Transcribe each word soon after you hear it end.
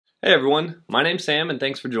Hey everyone, my name's Sam and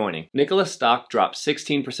thanks for joining. Nikola's stock dropped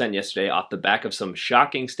 16% yesterday off the back of some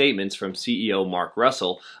shocking statements from CEO Mark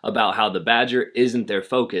Russell about how the Badger isn't their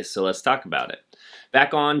focus, so let's talk about it.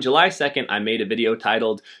 Back on July 2nd, I made a video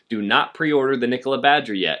titled, "Do Not Pre-Order the Nikola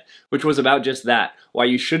Badger Yet," which was about just that, why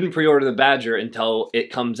you shouldn't pre-order the Badger until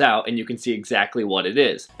it comes out and you can see exactly what it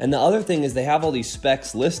is. And the other thing is they have all these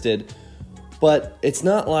specs listed, but it's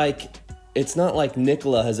not like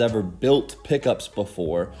Nikola has ever built pickups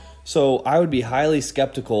before. So I would be highly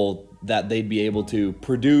skeptical that they'd be able to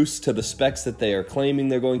produce to the specs that they are claiming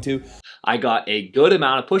they're going to. I got a good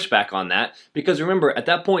amount of pushback on that because remember, at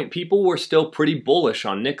that point, people were still pretty bullish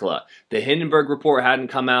on Nikola. The Hindenburg report hadn't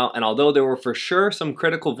come out, and although there were for sure some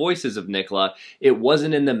critical voices of Nikola, it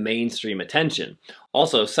wasn't in the mainstream attention.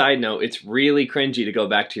 Also, side note, it's really cringy to go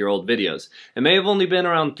back to your old videos. It may have only been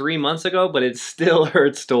around 3 months ago, but it still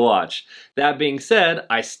hurts to watch. That being said,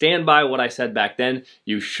 I stand by what I said back then.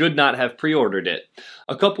 You should not have pre-ordered it.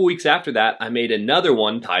 A couple weeks after that, I made another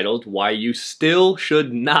one titled, "Why You Still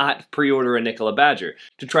Should Not Pre-Order a Nikola Badger,"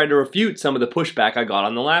 to try to refute some of the pushback I got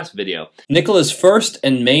on the last video. Nikola's first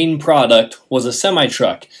and main product was a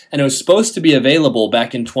semi-truck, and it was supposed to be available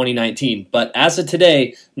back in 2019, but as of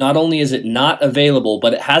today, not only is it not available,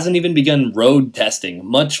 but it hasn't even begun road testing,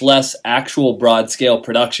 much less actual broad-scale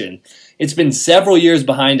production. It's been several years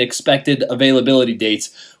behind expected availability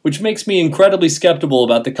dates, which makes me incredibly skeptical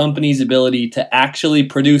about the company's ability to actually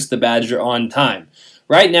produce the Badger on time.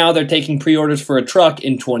 Right now, they're taking pre-orders for a truck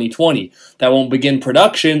in 2020 that won't begin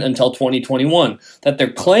production until 2021, that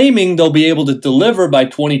they're claiming they'll be able to deliver by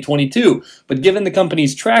 2022, but given the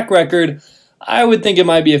company's track record, I would think it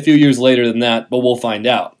might be a few years later than that, but we'll find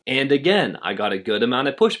out. And again, I got a good amount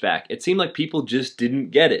of pushback. It seemed like people just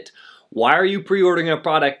didn't get it. Why are you pre-ordering a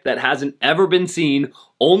product that hasn't ever been seen,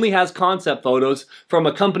 only has concept photos from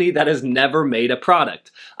a company that has never made a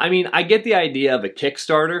product? I mean, I get the idea of a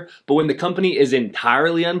Kickstarter, but when the company is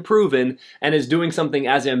entirely unproven and is doing something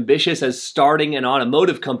as ambitious as starting an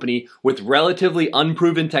automotive company with relatively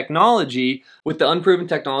unproven technology, I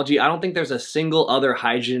don't think there's a single other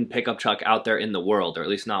hydrogen pickup truck out there in the world, or at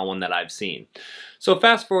least not one that I've seen. So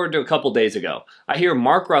fast forward to a couple days ago. I hear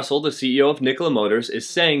Mark Russell, the CEO of Nikola Motors, is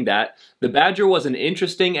saying that the Badger was an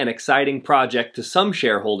interesting and exciting project to some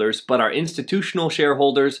shareholders, but our institutional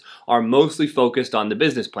shareholders are mostly focused on the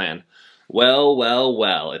business plan. Well,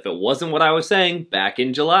 if it wasn't what I was saying back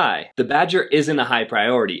in July. The Badger isn't a high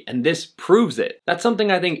priority, and this proves it. That's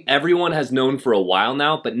something I think everyone has known for a while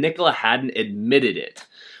now, but Nikola hadn't admitted it.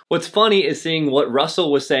 What's funny is seeing what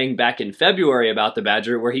Russell was saying back in February about the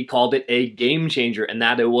Badger, where he called it a game changer and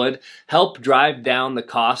that it would help drive down the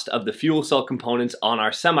cost of the fuel cell components on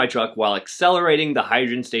our semi-truck while accelerating the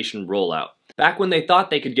hydrogen station rollout. Back when they thought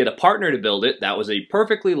they could get a partner to build it, that was a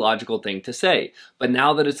perfectly logical thing to say. But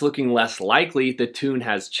now that it's looking less likely, the tune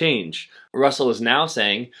has changed. Russell is now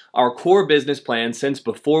saying, "Our core business plan since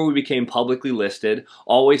before we became publicly listed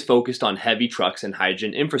always focused on heavy trucks and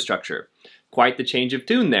hydrogen infrastructure." Quite the change of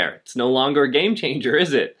tune there. It's no longer a game changer,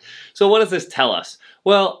 is it? So what does this tell us?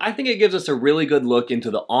 Well, I think it gives us a really good look into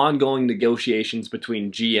the ongoing negotiations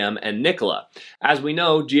between GM and Nikola. As we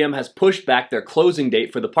know, GM has pushed back their closing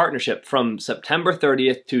date for the partnership from September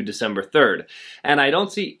 30th to December 3rd. And I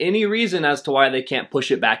don't see any reason as to why they can't push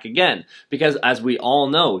it back again, because as we all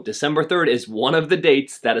know, December 3rd is one of the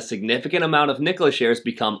dates that a significant amount of Nikola shares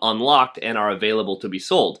become unlocked and are available to be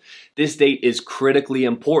sold. This date is critically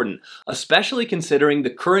important, especially considering the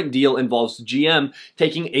current deal involves GM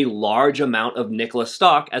taking a large amount of Nikola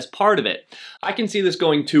stock as part of it. I can see this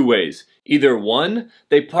going two ways. Either one,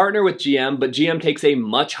 they partner with GM, but GM takes a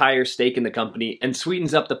much higher stake in the company and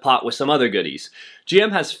sweetens up the pot with some other goodies.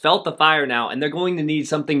 GM has felt the fire now, and they're going to need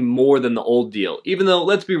something more than the old deal. Even though,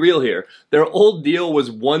 let's be real here, their old deal was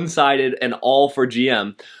one-sided and all for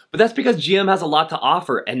GM. But that's because GM has a lot to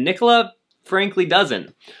offer, and Nikola, frankly,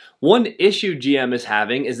 doesn't. One issue GM is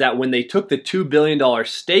having is that when they took the $2 billion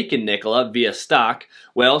stake in Nikola via stock,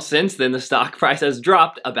 well, since then the stock price has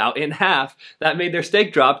dropped about in half. That made their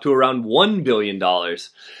stake drop to around $1 billion.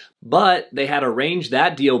 But they had arranged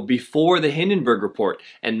that deal before the Hindenburg report,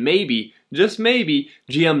 and maybe, just maybe,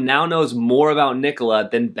 GM now knows more about Nikola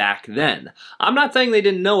than back then. I'm not saying they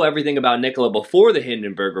didn't know everything about Nikola before the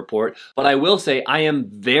Hindenburg report, but I will say I am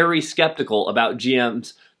very skeptical about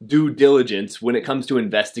GM's due diligence when it comes to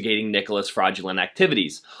investigating Nikola's fraudulent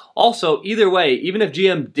activities. Also, either way, even if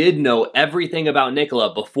GM did know everything about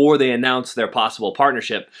Nikola before they announced their possible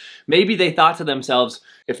partnership, maybe they thought to themselves,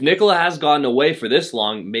 if Nikola has gotten away for this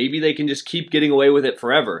long, maybe they can just keep getting away with it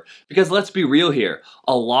forever. Because let's be real here,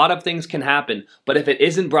 a lot of things can happen, but if it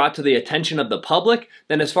isn't brought to the attention of the public,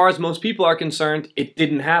 then as far as most people are concerned, it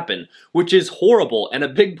didn't happen, which is horrible and a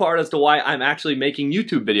big part as to why I'm actually making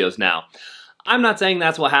YouTube videos now. I'm not saying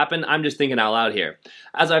that's what happened, I'm just thinking out loud here.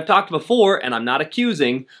 As I've talked before, and I'm not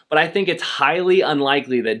accusing, but I think it's highly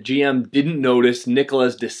unlikely that GM didn't notice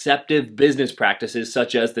Nikola's deceptive business practices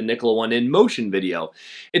such as the Nikola One in Motion video.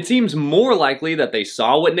 It seems more likely that they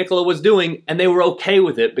saw what Nikola was doing and they were okay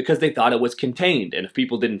with it because they thought it was contained, and if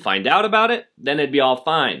people didn't find out about it, then it'd be all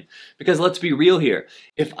fine. Because let's be real here,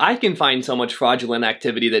 if I can find so much fraudulent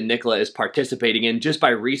activity that Nikola is participating in just by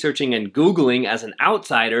researching and Googling as an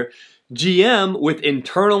outsider, GM, with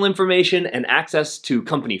internal information and access to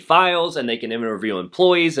company files, and they can interview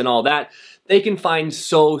employees and all that, they can find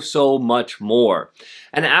so much more.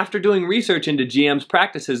 And after doing research into GM's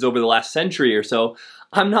practices over the last century or so,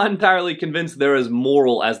 I'm not entirely convinced they're as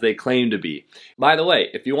moral as they claim to be. By the way,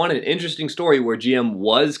 if you want an interesting story where GM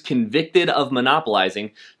was convicted of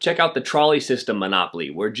monopolizing, check out the trolley system monopoly,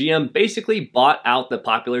 where GM basically bought out the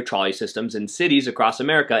popular trolley systems in cities across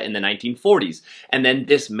America in the 1940s, and then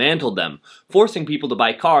dismantled them, forcing people to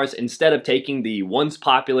buy cars instead of taking the once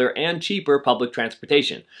popular and cheaper public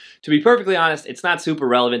transportation. To be perfectly honest, it's not super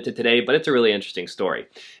relevant to today, but it's a really interesting story.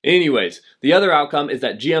 Anyways, the other outcome is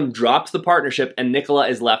that GM drops the partnership and Nikola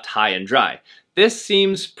is left high and dry. This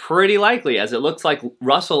seems pretty likely, as it looks like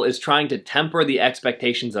Russell is trying to temper the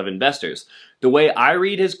expectations of investors. The way I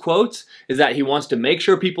read his quotes is that he wants to make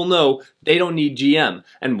sure people know they don't need GM.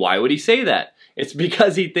 And why would he say that? It's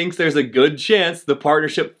because he thinks there's a good chance the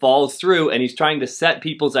partnership falls through and he's trying to set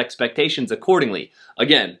people's expectations accordingly.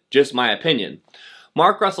 Again, just my opinion.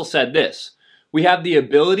 Mark Russell said this: "We have the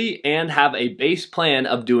ability and have a base plan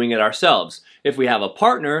of doing it ourselves. If we have a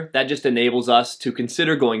partner, that just enables us to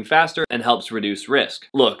consider going faster and helps reduce risk."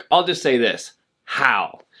 Look, I'll just say this.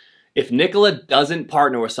 How? If Nikola doesn't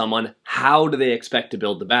partner with someone, how do they expect to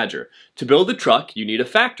build the Badger? To build a truck, you need a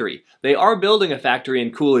factory. They are building a factory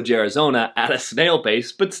in Coolidge, Arizona at a snail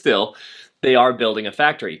pace, but still, they are building a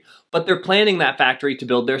factory. But they're planning that factory to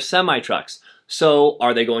build their semi-trucks. So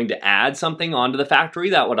are they going to add something onto the factory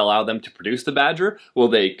that would allow them to produce the Badger? Will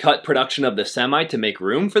they cut production of the semi to make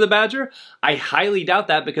room for the Badger? I highly doubt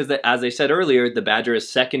that because, as I said earlier, the Badger is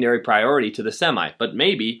secondary priority to the semi, but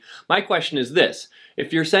maybe. My question is this: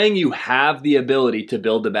 if you're saying you have the ability to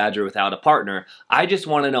build the Badger without a partner, I just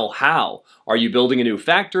want to know how. Are you building a new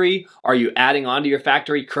factory? Are you adding onto your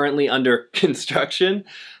factory currently under construction?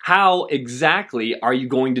 How exactly are you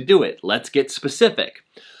going to do it? Let's get specific.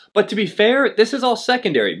 But to be fair, this is all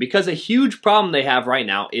secondary because a huge problem they have right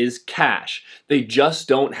now is cash. They just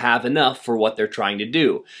don't have enough for what they're trying to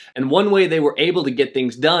do. And one way they were able to get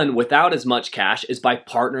things done without as much cash is by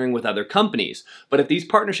partnering with other companies. But if these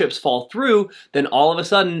partnerships fall through, then all of a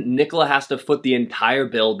sudden Nikola has to foot the entire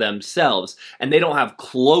bill themselves, and they don't have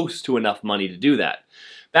close to enough money to do that.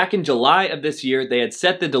 Back in July of this year, they had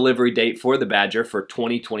set the delivery date for the Badger for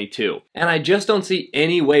 2022. And I just don't see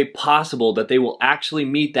any way possible that they will actually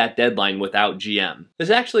meet that deadline without GM. This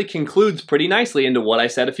actually concludes pretty nicely into what I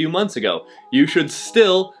said a few months ago. You should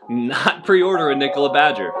still not pre-order a Nikola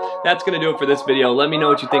Badger. That's going to do it for this video. Let me know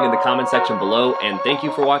what you think in the comment section below, and thank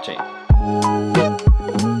you for watching.